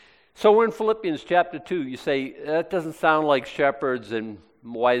So we're in Philippians chapter 2. You say, that doesn't sound like shepherds and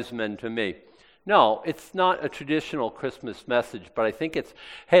wise men to me. No, it's not a traditional Christmas message, but I think it's,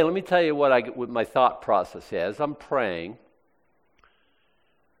 hey, let me tell you what my thought process is. I'm praying.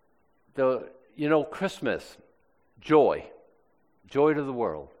 Christmas, joy to the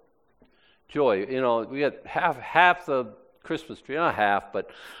world. Joy, we got half the Christmas tree, not half,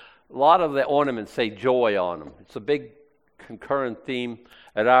 but a lot of the ornaments say joy on them. It's a big concurrent theme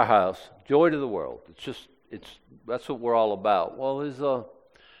at our house, joy to the world. That's what we're all about. Well, there's a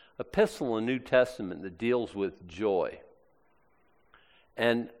epistle in the New Testament that deals with joy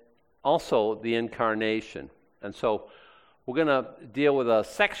and also the incarnation. And so we're going to deal with a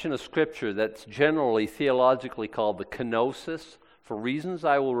section of Scripture that's generally theologically called the kenosis. For reasons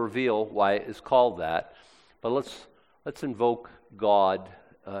I will reveal why it is called that. But let's invoke God,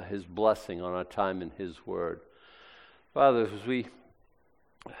 His blessing on our time in His Word. Father, as we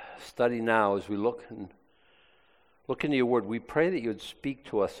study now, as we look into your Word, we pray that you would speak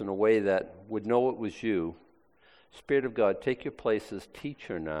to us in a way that would know it was you. Spirit of God, take your place as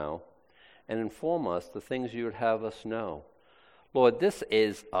teacher now and inform us the things you would have us know. Lord, this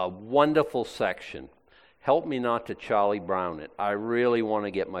is a wonderful section. Help me not to Charlie Brown it. I really want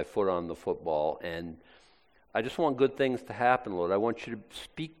to get my foot on the football, and I just want good things to happen, Lord. I want you to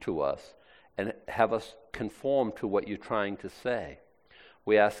speak to us and have us conform to what you're trying to say.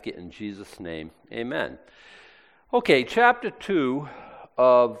 We ask it in Jesus' name. Amen. Okay, chapter 2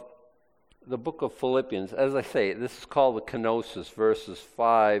 of the book of Philippians. As I say, this is called the kenosis, verses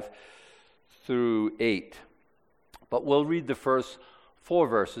 5 through 8. But we'll read the first 4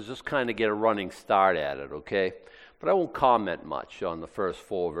 verses, just kind of get a running start at it, okay? But I won't comment much on the first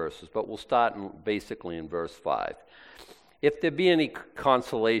 4 verses, but we'll start basically in verse 5. If there be any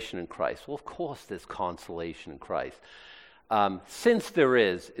consolation in Christ, well, of course there's consolation in Christ. Since there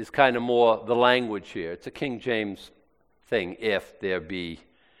is kind of more the language here. It's a King James thing, if there be.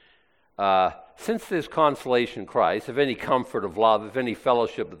 Since there's consolation in Christ, if any comfort of love, if any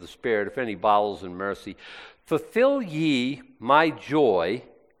fellowship of the Spirit, if any bowels and mercy, fulfill ye my joy,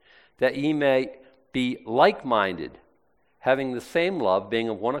 that ye may be like-minded, having the same love, being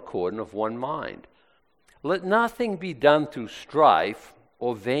of one accord and of one mind. Let nothing be done through strife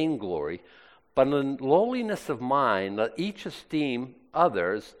or vainglory, but in lowliness of mind let each esteem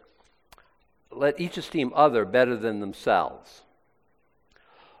other better than themselves.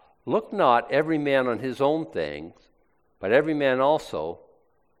 Look not every man on his own things, but every man also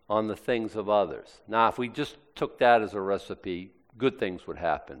on the things of others. Now, if we just took that as a recipe, good things would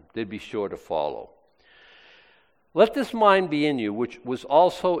happen. They'd be sure to follow. Let this mind be in you, which was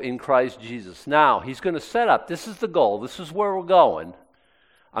also in Christ Jesus. Now, he's going to set up, this is the goal, this is where we're going.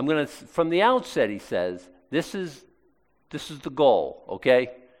 From the outset, he says, this is the goal, okay?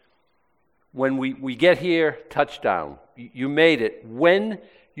 When we get here, touchdown. You made it. When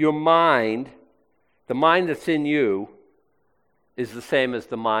your mind, the mind that's in you, is the same as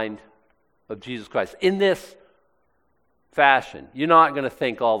the mind of Jesus Christ. In this fashion, you're not going to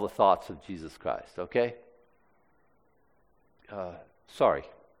think all the thoughts of Jesus Christ, okay?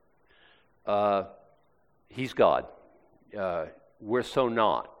 He's God. We're so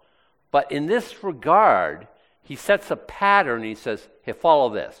not. But in this regard, he sets a pattern. He says, here, follow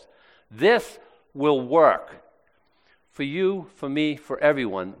this. This will work for you, for me, for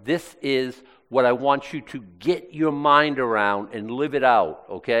everyone. This is what I want you to get your mind around and live it out,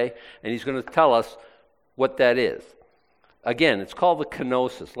 okay? And he's going to tell us what that is. Again, it's called the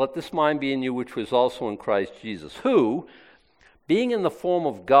kenosis. Let this mind be in you, which was also in Christ Jesus, who, being in the form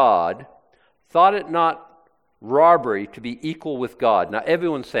of God, thought it not robbery to be equal with God. Now,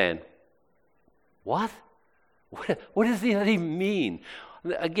 everyone's saying, what? What does that even mean?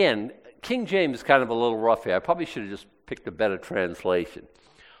 Again, King James is kind of a little rough here. I probably should have just picked a better translation.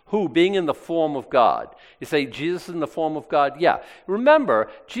 Who, being in the form of God. You say, Jesus in the form of God? Yeah. Remember,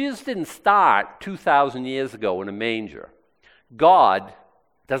 Jesus didn't start 2,000 years ago in a manger. God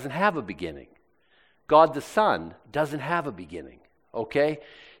doesn't have a beginning. God the Son doesn't have a beginning, okay?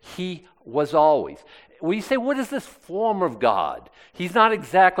 He was always. When you say, what is this form of God? He's not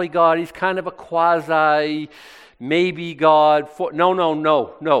exactly God. He's kind of a quasi, maybe God. No.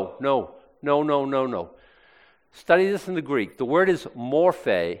 Study this in the Greek. The word is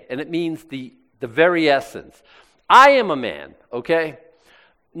morphe, and it means the very essence. I am a man, okay?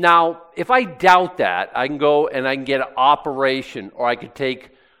 Now, if I doubt that, I can go and I can get an operation, or I could take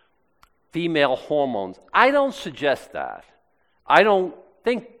female hormones. I don't suggest that. I don't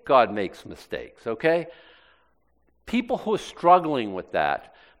think God makes mistakes, okay? People who are struggling with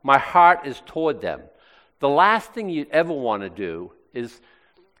that, my heart is toward them. The last thing you'd ever want to do is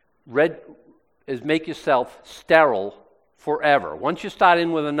make yourself sterile forever. Once you start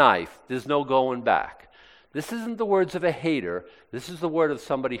in with a knife, there's no going back. This isn't the words of a hater. This is the word of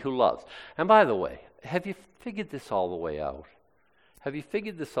somebody who loves. And by the way, have you figured this all the way out? Have you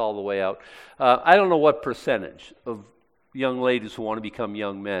figured this all the way out? I don't know what percentage of young ladies who want to become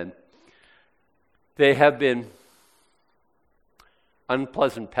young men, they have been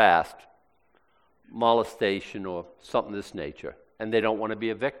unpleasant past, molestation or something of this nature, and they don't want to be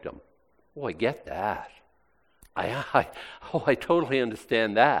a victim. Oh, I get that. I totally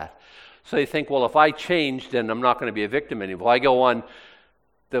understand that. So you think, well, if I change, then I'm not going to be a victim anymore. If I go on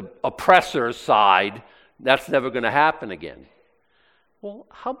the oppressor's side, that's never going to happen again. Well,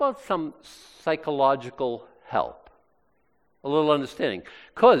 how about some psychological help? A little understanding.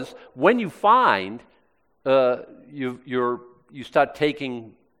 Because when you find you start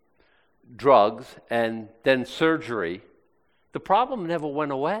taking drugs and then surgery, the problem never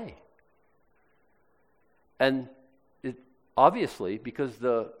went away. And obviously, because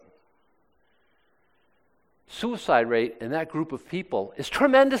the suicide rate in that group of people is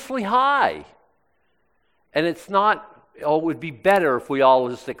tremendously high. And it's not, oh, it would be better if we all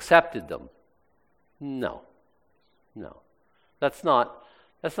just accepted them. No. That's not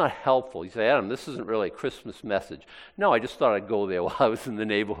helpful. You say, Adam, this isn't really a Christmas message. No, I just thought I'd go there while I was in the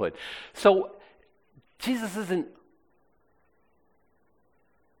neighborhood. So Jesus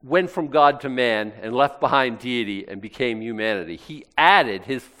went from God to man and left behind deity and became humanity. He added,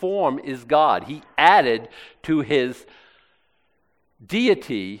 his form is God. He added to his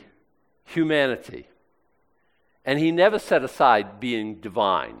deity humanity. And he never set aside being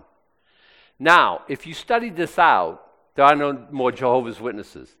divine. Now, if you study this out, there are no more Jehovah's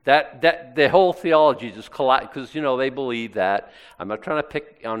Witnesses. That their whole theology just collapsed because they believe that. I'm not trying to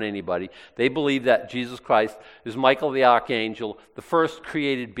pick on anybody. They believe that Jesus Christ is Michael the archangel, the first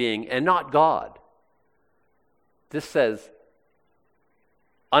created being, and not God. This says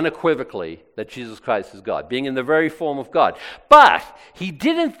unequivocally that Jesus Christ is God, being in the very form of God. But he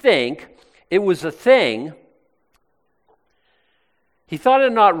didn't think it was a thing. He thought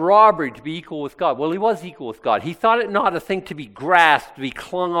it not robbery to be equal with God. Well, he was equal with God. He thought it not a thing to be grasped, to be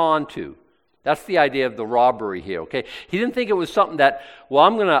clung on to. That's the idea of the robbery here, okay? He didn't think it was something that, well,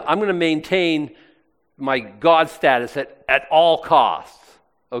 I'm gonna maintain my God status at all costs,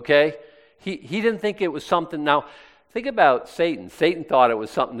 okay? He didn't think it was something. Now, think about Satan. Satan thought it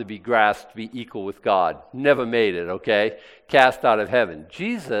was something to be grasped, to be equal with God. Never made it, okay? Cast out of heaven.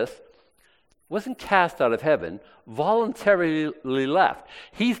 Jesus wasn't cast out of heaven, voluntarily left.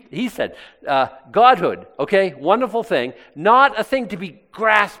 He said, Godhood, okay, wonderful thing, not a thing to be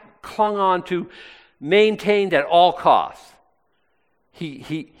grasped, clung on to, maintained at all costs.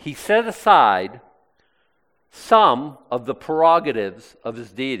 He set aside some of the prerogatives of his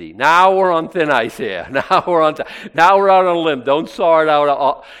deity. Now we're on thin ice here. Now we're out on a limb. Don't saw it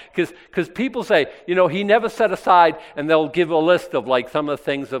out. Because people say, he never set aside, and they'll give a list of like some of the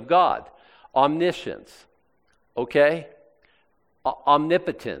things of God. Omniscience, okay?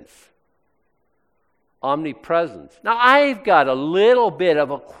 Omnipotence, omnipresence. Now, I've got a little bit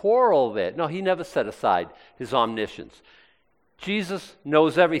of a quarrel there. No, he never set aside his omniscience. Jesus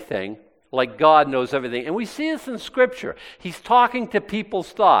knows everything, like God knows everything. And we see this in Scripture. He's talking to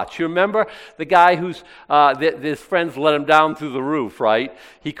people's thoughts. You remember the guy whose his friends let him down through the roof, right?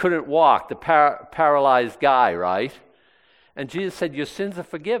 He couldn't walk, the paralyzed guy, right? And Jesus said, your sins are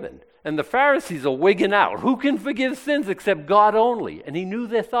forgiven. And the Pharisees are wigging out. Who can forgive sins except God only? And he knew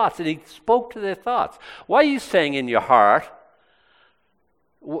their thoughts, and he spoke to their thoughts. Why are you saying in your heart,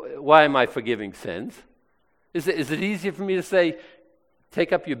 why am I forgiving sins? Is it easier for me to say,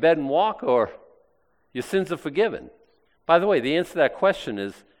 take up your bed and walk, or your sins are forgiven? By the way, the answer to that question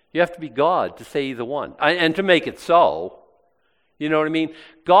is, you have to be God to say either one. And to make it so, you know what I mean?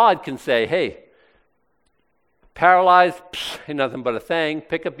 God can say, hey, paralyzed, ain't nothing but a thing.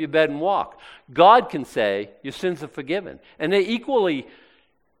 Pick up your bed and walk. God can say, your sins are forgiven. And they're equally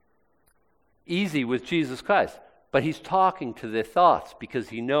easy with Jesus Christ. But he's talking to their thoughts because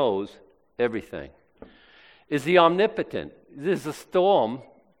he knows everything. Is he omnipotent? There's a storm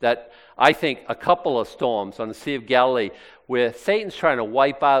that I think a couple of storms on the Sea of Galilee where Satan's trying to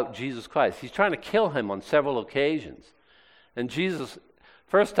wipe out Jesus Christ. He's trying to kill him on several occasions. And Jesus,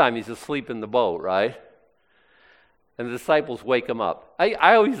 first time he's asleep in the boat, right? And the disciples wake him up.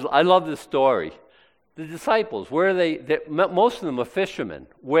 I love this story. The disciples, where are they? Most of them are fishermen.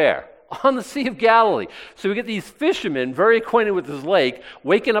 Where? On the Sea of Galilee. So we get these fishermen, very acquainted with this lake,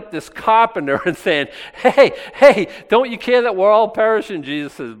 waking up this carpenter and saying, hey, don't you care that we're all perishing?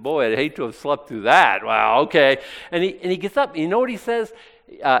 Jesus says, boy, I'd hate to have slept through that. Wow, okay. And he gets up. You know what he says?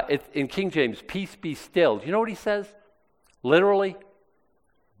 In King James, peace be still. Do you know what he says? Literally,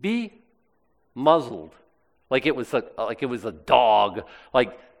 be muzzled. Like it was a dog.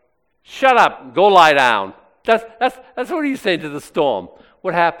 Like, shut up, go lie down. That's what he's saying to the storm.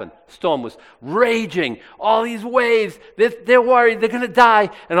 What happened? Storm was raging. All these waves. They're worried. They're going to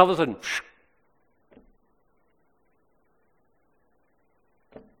die. And all of a sudden,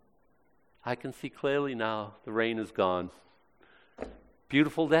 I can see clearly now. The rain is gone.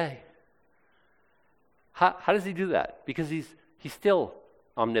 Beautiful day. How does he do that? Because he's still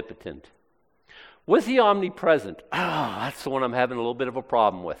omnipotent. Was he omnipresent? That's the one I'm having a little bit of a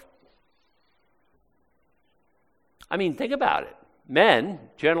problem with. I mean, think about it. Men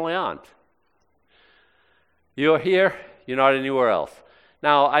generally aren't. You're here, you're not anywhere else.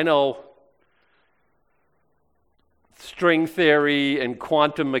 Now, I know string theory and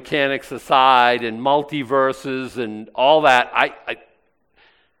quantum mechanics aside and multiverses and all that,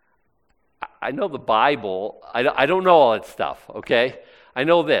 I know the Bible. I don't know all that stuff, okay? I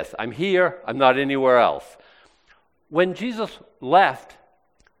know this. I'm here, I'm not anywhere else. When Jesus left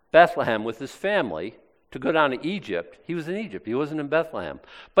Bethlehem with his family to go down to Egypt, he was in Egypt. He wasn't in Bethlehem.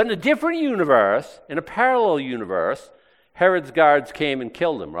 But in a different universe, in a parallel universe, Herod's guards came and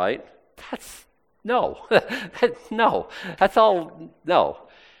killed him, right? No. No. That's all, no.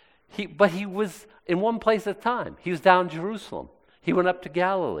 But he was in one place at a time. He was down in Jerusalem. He went up to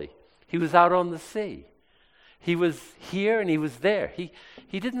Galilee. He was out on the sea. He was here and he was there. He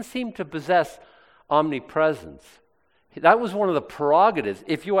didn't seem to possess omnipresence. That was one of the prerogatives,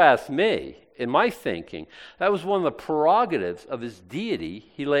 if you ask me, in my thinking, that was one of the prerogatives of his deity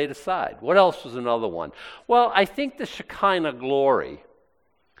he laid aside. What else was another one? Well, I think the Shekinah glory.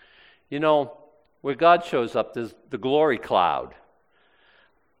 You know, where God shows up, there's the glory cloud.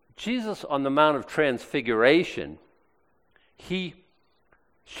 Jesus on the Mount of Transfiguration, he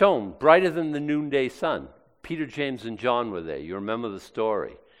shone brighter than the noonday sun. Peter, James, and John were there. You remember the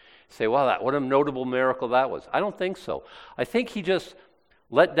story. You say, wow, what a notable miracle that was. I don't think so. I think he just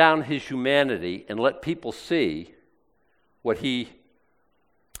let down his humanity and let people see what he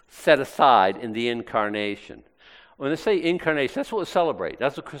set aside in the incarnation. When they say incarnation, that's what we celebrate.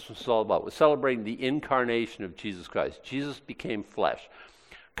 That's what Christmas is all about. We're celebrating the incarnation of Jesus Christ. Jesus became flesh.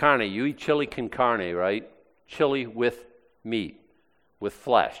 Carne, you eat chili con carne, right? Chili with meat, with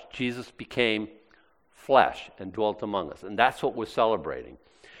flesh. Jesus became flesh and dwelt among us. And that's what we're celebrating.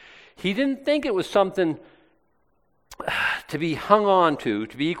 He didn't think it was something to be hung on to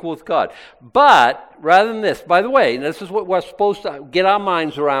be equal with God. But rather than this, by the way, and this is what we're supposed to get our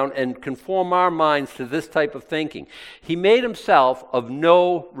minds around and conform our minds to this type of thinking. He made himself of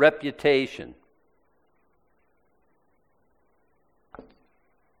no reputation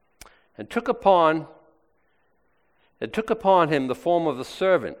and took upon him the form of a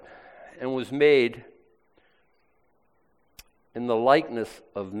servant and was made in the likeness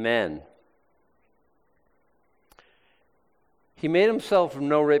of men. He made himself of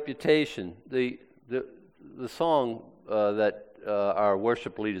no reputation. The song that our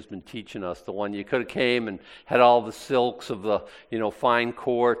worship leader's been teaching us, the one you could have came and had all the silks of the fine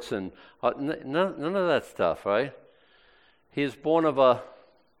courts and none of that stuff, right? He is born of a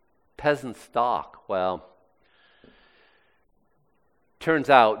peasant stock. Well, turns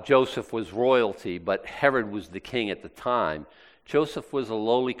out Joseph was royalty, but Herod was the king at the time. Joseph was a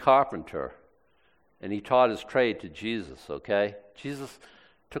lowly carpenter. And he taught his trade to Jesus, okay? Jesus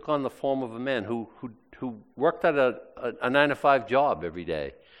took on the form of a man who worked at a 9-to-5 job every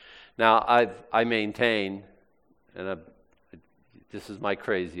day. Now, I maintain, and this is my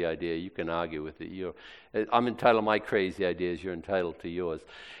crazy idea. You can argue with it. I'm entitled to my crazy ideas. You're entitled to yours.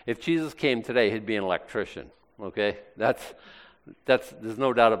 If Jesus came today, he'd be an electrician, okay? There's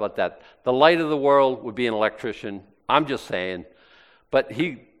no doubt about that. The light of the world would be an electrician. I'm just saying. But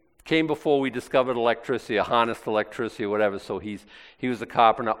he came before we discovered electricity, or harnessed electricity, or whatever. So he was a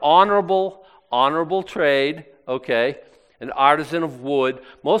carpenter. Honorable trade, okay? An artisan of wood.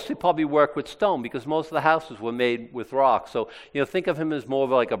 Mostly probably worked with stone because most of the houses were made with rock. So, think of him as more of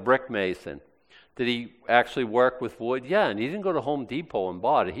like a brick mason. Did he actually work with wood? Yeah, and he didn't go to Home Depot and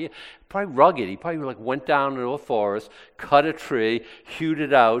bought it. He probably rugged. He probably went down into a forest, cut a tree, hewed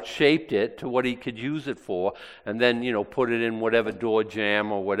it out, shaped it to what he could use it for, and then, put it in whatever door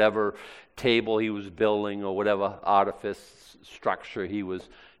jamb or whatever table he was building or whatever artifice structure he was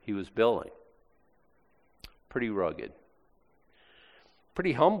building. Pretty rugged.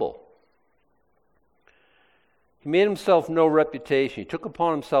 Pretty humble. He made himself no reputation. He took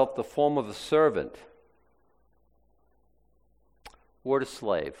upon himself the form of a servant. Word of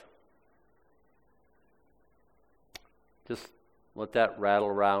slave. Just Let that rattle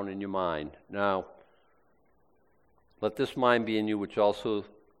around in your mind. Now, let this mind be in you, which was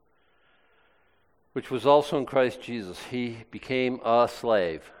also in Christ Jesus. He became a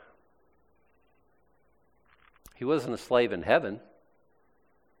slave. He wasn't a slave in heaven.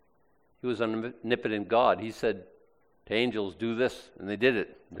 He was an omnipotent God. He said to angels, do this, and they did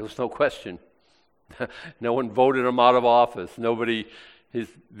it. There was no question. No one voted him out of office. Nobody, he's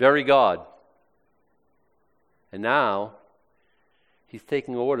very God. And now, he's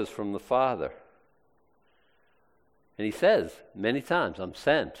taking orders from the Father. And he says many times, I'm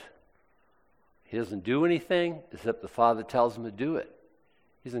sent. He doesn't do anything except the Father tells him to do it.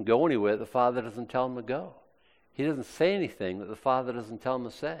 He doesn't go anywhere the Father doesn't tell him to go. He doesn't say anything that the Father doesn't tell him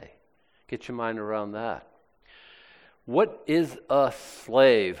to say. Get your mind around that. What is a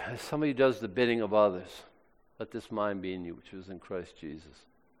slave? Somebody who does the bidding of others. Let this mind be in you, which was in Christ Jesus.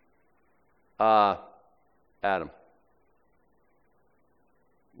 Adam.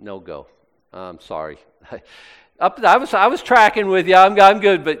 No go. I'm sorry. I was tracking with you. I'm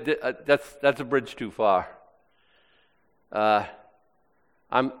good, but that's a bridge too far. I'm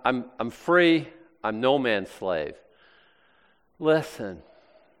free. I'm no man's slave. Listen,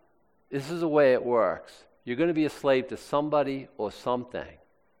 this is the way it works. You're going to be a slave to somebody or something.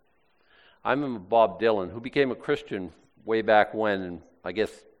 I remember Bob Dylan, who became a Christian way back when, and I guess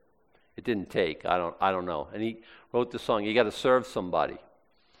it didn't take. I don't know. And he wrote the song, "You Got to Serve Somebody."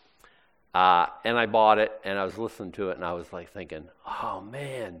 And I bought it, and I was listening to it, and I was like thinking, oh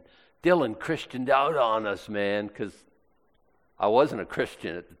man, Dylan Christianed out on us, man, because I wasn't a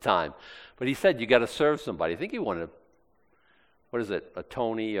Christian at the time. But he said, you got to serve somebody. I think he won a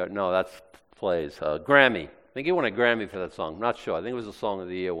Tony, or no, that's plays, Grammy. I think he won a Grammy for that song. I'm not sure. I think it was a Song of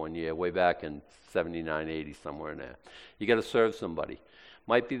the Year one year, way back in 79, 80, somewhere in there. You got to serve somebody.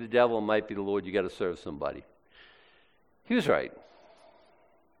 Might be the devil, might be the Lord, you got to serve somebody. He was right.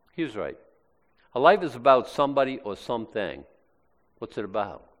 He was right. A life is about somebody or something. What's it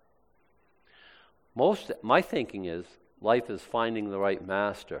about? My thinking is life is finding the right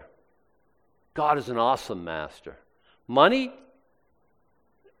master. God is an awesome master. Money,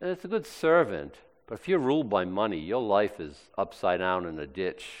 it's a good servant. But if you're ruled by money, your life is upside down in a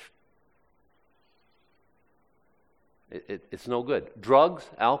ditch. It's no good. Drugs,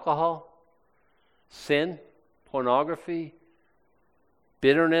 alcohol, sin, pornography,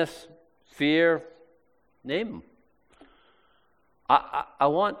 bitterness, fear, name them. I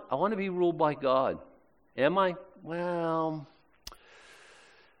want to be ruled by God. Am I? Well,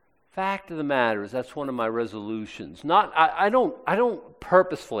 fact of the matter is that's one of my resolutions. I don't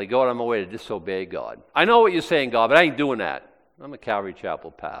purposefully go out of my way to disobey God. I know what you're saying, God, but I ain't doing that. I'm a Calvary Chapel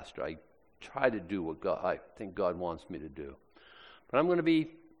pastor. I try to do what I think God wants me to do. But I'm gonna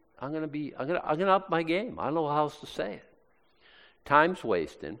up my game. I don't know how else to say it. Time's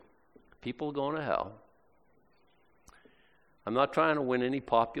wasting. People are going to hell. I'm not trying to win any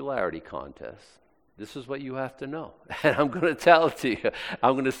popularity contests. This is what you have to know. And I'm going to tell it to you.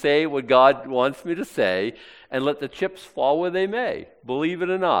 I'm going to say what God wants me to say and let the chips fall where they may, believe it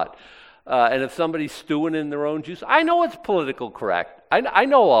or not. And if somebody's stewing in their own juice, I know it's political correct. I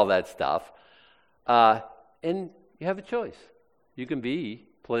know all that stuff. And you have a choice. You can be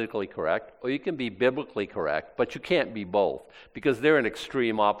politically correct, or you can be biblically correct, but you can't be both because they're in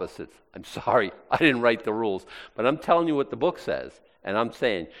extreme opposites. I'm sorry, I didn't write the rules, but I'm telling you what the book says, and I'm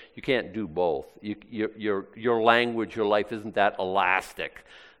saying you can't do both. Your language, your life isn't that elastic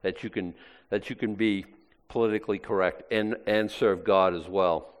that you can be politically correct and serve God as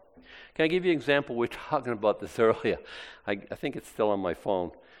well. Can I give you an example? We were talking about this earlier. I think it's still on my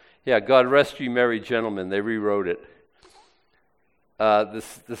phone. Yeah, God rest ye merry gentlemen. They rewrote it.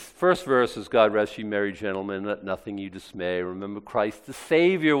 This first verse is, God rest you merry gentlemen, let nothing you dismay. Remember Christ the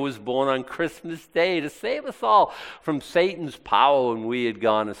Savior was born on Christmas Day to save us all from Satan's power when we had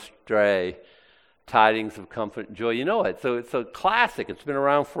gone astray. Tidings of comfort and joy. You know it. So it's a classic. It's been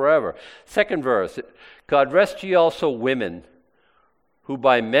around forever. Second verse, God rest ye also women who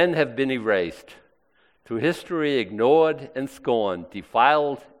by men have been erased, through history ignored and scorned,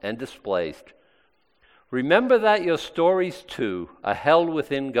 defiled and displaced. Remember that your stories, too, are held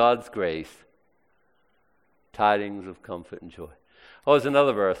within God's grace. Tidings of comfort and joy. Oh, there's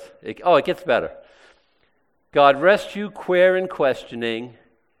another verse. It gets better. God rest you queer and questioning.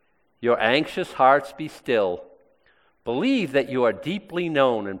 Your anxious hearts be still. Believe that you are deeply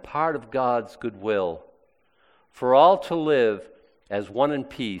known and part of God's goodwill. For all to live as one in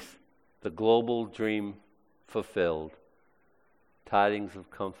peace, the global dream fulfilled. Tidings of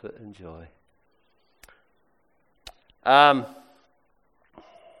comfort and joy.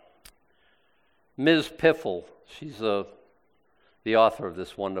 Ms. Piffle, she's a the author of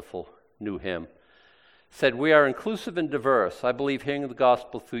this wonderful new hymn, said, "We are inclusive and diverse. I believe hearing the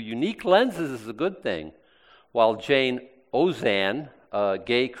gospel through unique lenses is a good thing." While Jane Ozanne, a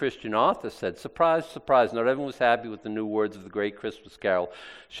gay Christian author, said, "Surprise, surprise, not everyone was happy with the new words of the great Christmas carol,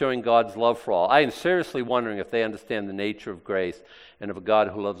 showing God's love for all. I am seriously wondering if they understand the nature of grace and of a God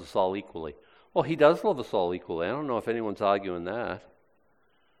who loves us all equally." Well, he does love us all equally. I don't know if anyone's arguing that.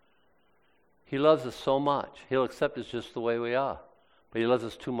 He loves us so much. He'll accept us just the way we are. But he loves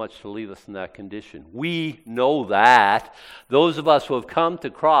us too much to leave us in that condition. We know that. Those of us who have come to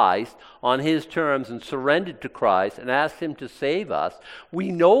Christ on his terms and surrendered to Christ and asked him to save us,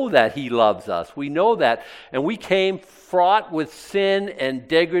 we know that he loves us. We know that. And we came fraught with sin and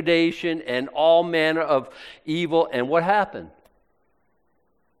degradation and all manner of evil. And what happened?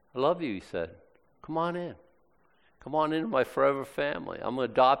 "I love you," he said. "Come on in. Come on into my forever family. I'm going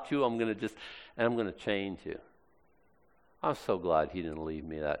to adopt you. I'm going to change you." I'm so glad he didn't leave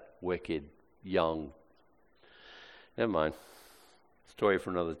me that wicked, young. Never mind. Story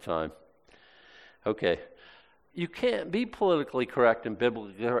for another time. Okay. You can't be politically correct and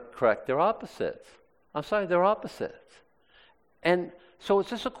biblically correct. They're opposites. I'm sorry, they're opposites. And so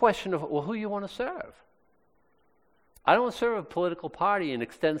it's just a question of, well, who you want to serve? I don't want to serve a political party and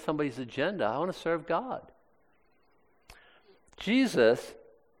extend somebody's agenda. I want to serve God. Jesus,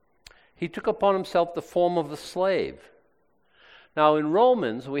 he took upon himself the form of a slave. Now in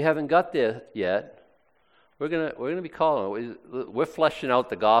Romans, we haven't got there yet. We're gonna be we're fleshing out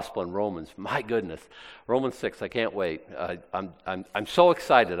the gospel in Romans. My goodness, Romans 6. I can't wait. I'm so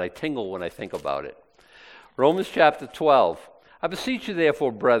excited. I tingle when I think about it. Romans chapter 12. "I beseech you,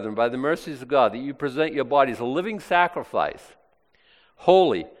 therefore, brethren, by the mercies of God, that you present your bodies a living sacrifice,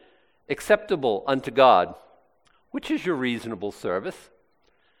 holy, acceptable unto God, which is your reasonable service."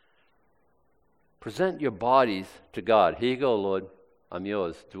 Present your bodies to God. Here you go, Lord. I'm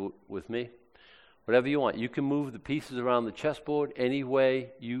yours. Do it with me. Whatever you want. You can move the pieces around the chessboard any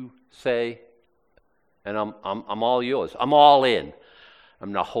way you say, and I'm all yours. I'm all in.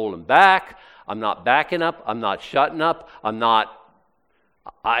 I'm not holding back. I'm not backing up. I'm not shutting up. I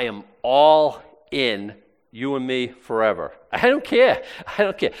am all in, you and me forever. I don't care. I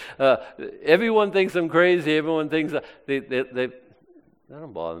don't care. Everyone thinks I'm crazy. Everyone thinks that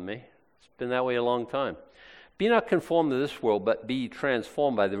don't bother me. Been that way a long time. "Be not conformed to this world, but be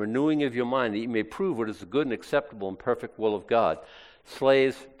transformed by the renewing of your mind, that you may prove what is the good and acceptable and perfect will of God."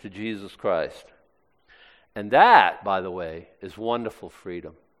 Slaves to Jesus Christ. And that, by the way, is wonderful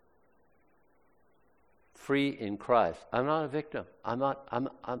freedom. Free in Christ. I'm not a victim.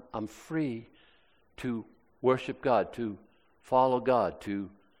 I'm free to worship God, to follow God,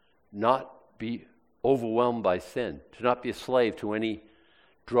 to not be overwhelmed by sin, to not be a slave to any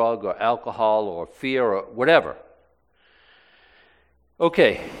drug or alcohol or fear or whatever.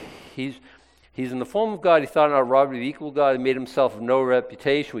 Okay, he's in the form of God. He thought not robbery of equal God. He made himself of no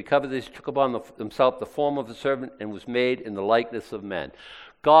reputation. We covered this. He took upon himself the form of a servant and was made in the likeness of men.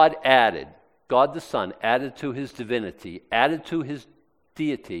 God the Son added to his divinity, added to his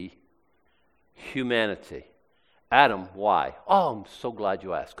deity, humanity. Adam, why? Oh, I'm so glad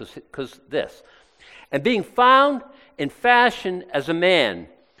you asked, because this. "And being found in fashion as a man,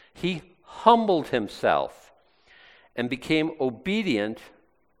 he humbled himself and became obedient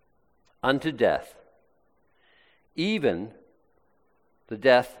unto death, even the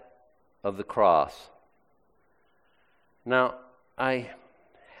death of the cross." Now, I'm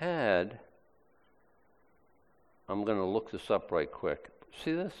going to look this up right quick.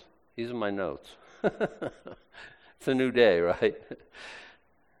 See this? These are my notes. It's a new day, right?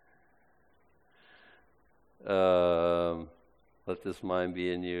 Let this mind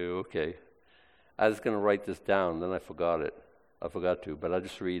be in you. Okay. I was going to write this down, then I forgot it. I forgot to, but I'll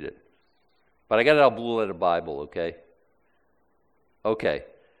just read it. But I got it out Blue Letter Bible, okay? Okay.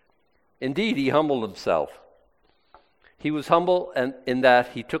 "Indeed, he humbled himself. He was humble in that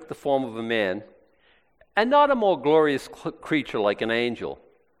he took the form of a man, and not a more glorious creature like an angel.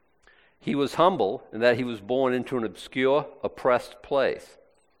 He was humble in that he was born into an obscure, oppressed place.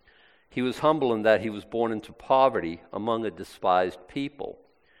 He was humble in that he was born into poverty among a despised people.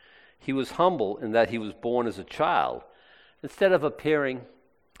 He was humble in that he was born as a child, instead of appearing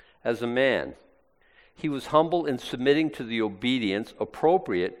as a man. He was humble in submitting to the obedience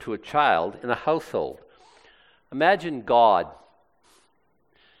appropriate to a child in a household." Imagine God.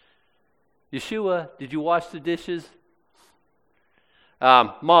 "Yeshua, did you wash the dishes?"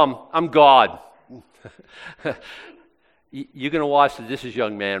 "Mom, I'm God." "You're going to wash the dishes,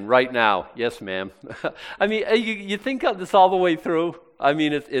 young man, right now." "Yes, ma'am." I mean, you think of this all the way through. I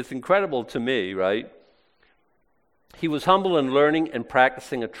mean, it's incredible to me, right? He was humble in learning and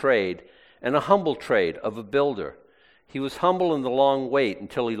practicing a trade, and a humble trade of a builder. He was humble in the long wait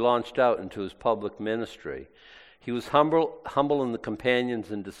until he launched out into his public ministry. He was humble in the companions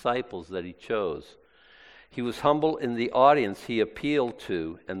and disciples that he chose. He was humble in the audience he appealed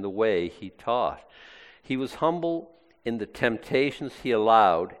to and the way he taught. He was humble in the temptations he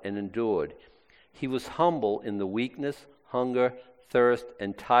allowed and endured. He was humble in the weakness, hunger, thirst,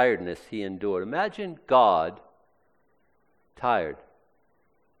 and tiredness he endured. Imagine God tired.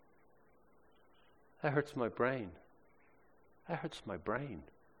 That hurts my brain. That hurts my brain.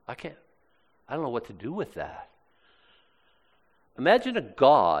 I don't know what to do with that. Imagine a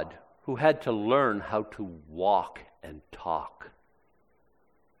God who had to learn how to walk and talk.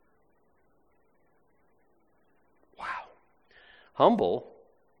 Wow. Humble,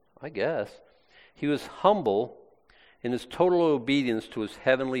 I guess. He was humble in his total obedience to his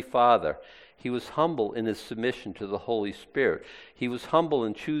heavenly Father. He was humble in his submission to the Holy Spirit. He was humble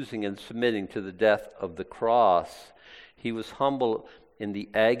in choosing and submitting to the death of the cross. He was humble in the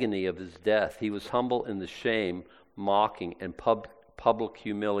agony of his death. He was humble in the shame, mocking, and public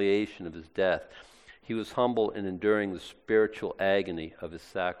humiliation of his death. He was humble in enduring the spiritual agony of his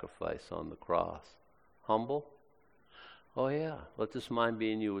sacrifice on the cross. Humble? Oh yeah, let this mind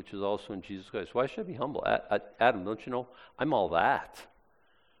be in you, which is also in Jesus Christ. Why should I be humble? Adam, don't you know? I'm all that.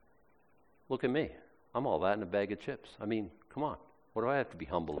 Look at me. I'm all that in a bag of chips. I mean, come on. What do I have to be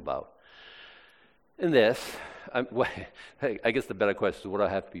humble about? In this, I guess the better question is, what do I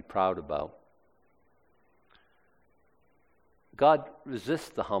have to be proud about? God resists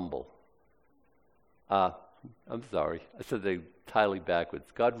the humble. I'm sorry. I said they entirely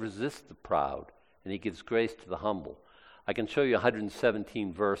backwards. God resists the proud, and he gives grace to the humble. I can show you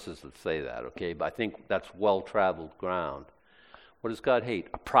 117 verses that say that, okay? But I think that's well-traveled ground. What does God hate?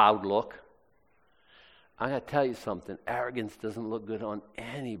 A proud look. I got to tell you something. Arrogance doesn't look good on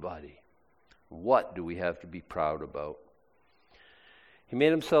anybody. What do we have to be proud about? He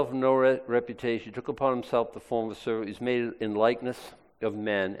made himself of no reputation. He took upon himself the form of a servant. He was made in likeness of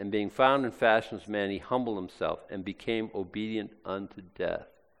men, and being found in fashion as man, he humbled himself and became obedient unto death.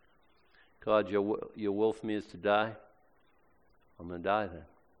 God, your will for me is to die. I'm going to die then.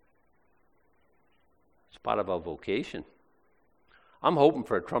 It's part of our vocation. I'm hoping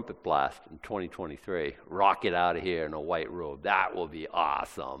for a trumpet blast in 2023. Rocket out of here in a white robe. That will be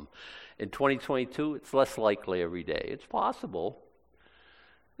awesome. In 2022, it's less likely every day. It's possible.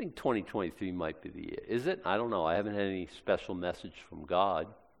 I think 2023 might be the year. Is it? I don't know. I haven't had any special message from God,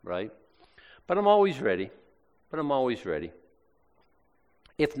 right? But I'm always ready.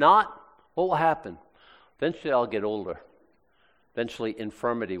 If not, what will happen? Eventually I'll get older. Eventually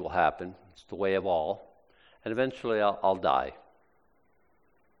infirmity will happen. It's the way of all. And eventually I'll die.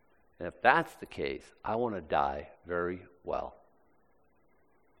 And if that's the case, I want to die very well.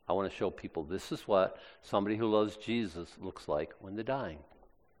 I want to show people this is what somebody who loves Jesus looks like when they're dying.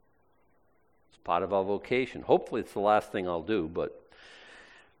 It's part of our vocation. Hopefully it's the last thing I'll do, but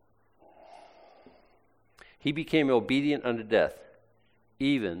he became obedient unto death,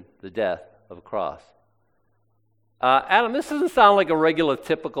 even the death of a cross. Adam, this doesn't sound like a regular,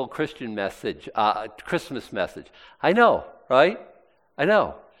 typical Christian message, Christmas message. I know, right? I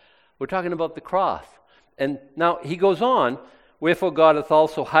know. We're talking about the cross. And now he goes on, wherefore God hath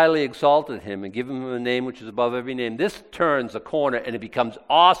also highly exalted him and given him a name which is above every name. This turns a corner and it becomes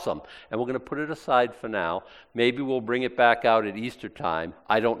awesome. And we're going to put it aside for now. Maybe we'll bring it back out at Easter time.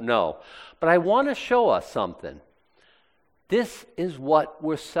 I don't know. But I want to show us something. This is what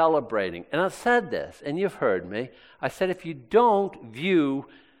we're celebrating. And I've said this, and you've heard me. I said if you don't view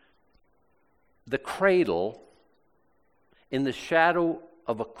the cradle in the shadow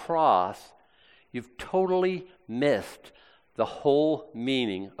of a cross, you've totally missed the whole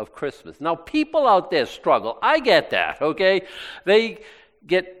meaning of Christmas. Now, people out there struggle. I get that, okay? They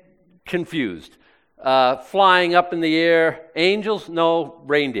get confused. Flying up in the air, angels? No,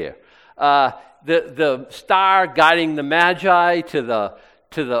 reindeer. The star guiding the Magi to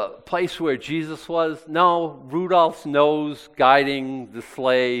the place where Jesus was? No, Rudolph's nose guiding the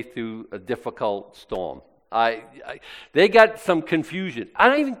sleigh through a difficult storm. They got some confusion. I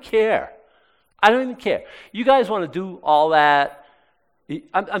don't even care. You guys want to do all that?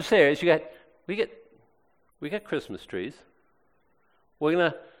 I'm serious. We get Christmas trees.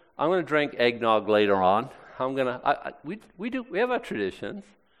 I'm gonna drink eggnog later on. We have our traditions.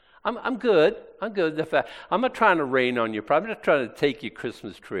 I'm good. I'm not trying to rain on you. I'm not trying to take your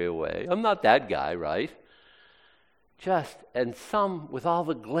Christmas tree away. I'm not that guy, right? and some with all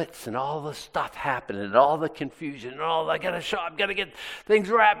the glitz and all the stuff happening and all the confusion and all, I got to shop, got to get things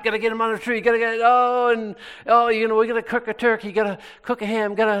wrapped, got to get them on the tree, got to get, we got to cook a turkey, got to cook a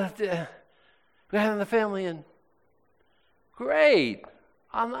ham, got to have the family in. Great.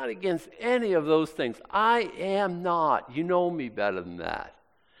 I'm not against any of those things. I am not. You know me better than that.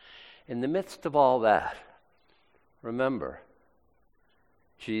 In the midst of all that, remember,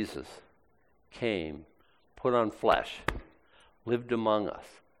 Jesus came, put on flesh, lived among us,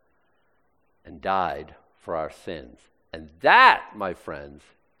 and died for our sins. And that, my friends,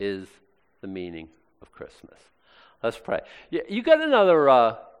 is the meaning of Christmas. Let's pray. You got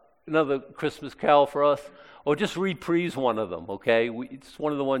another Christmas carol for us? Or just reprise one of them, okay? It's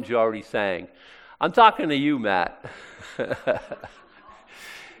one of the ones you already sang. I'm talking to you, Matt.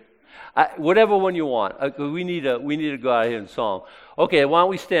 Whatever one you want. We need to go out here and song. Okay, why don't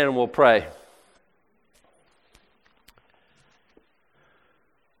we stand and we'll pray.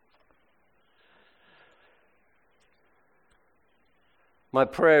 My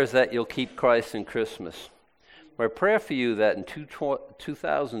prayer is that you'll keep Christ in Christmas. My prayer for you that in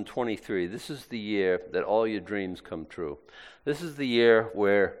 2023, this is the year that all your dreams come true. This is the year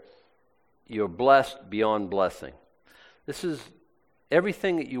where you're blessed beyond blessing. This is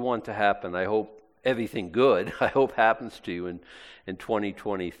everything that you want to happen. I hope everything good, I hope happens to you in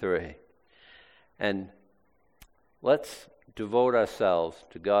 2023. And let's devote ourselves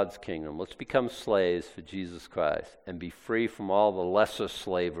to God's kingdom. Let's become slaves for Jesus Christ and be free from all the lesser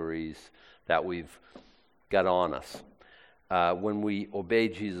slaveries that we've got on us. When we obey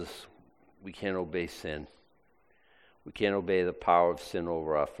Jesus, we can't obey sin. We can't obey the power of sin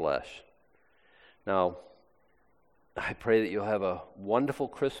over our flesh. Now, I pray that you'll have a wonderful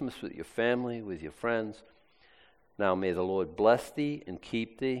Christmas with your family, with your friends. Now may the Lord bless thee and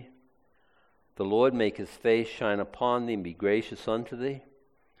keep thee. The Lord make his face shine upon thee and be gracious unto thee.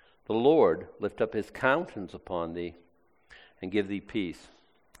 The Lord lift up his countenance upon thee and give thee peace.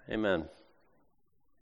 Amen.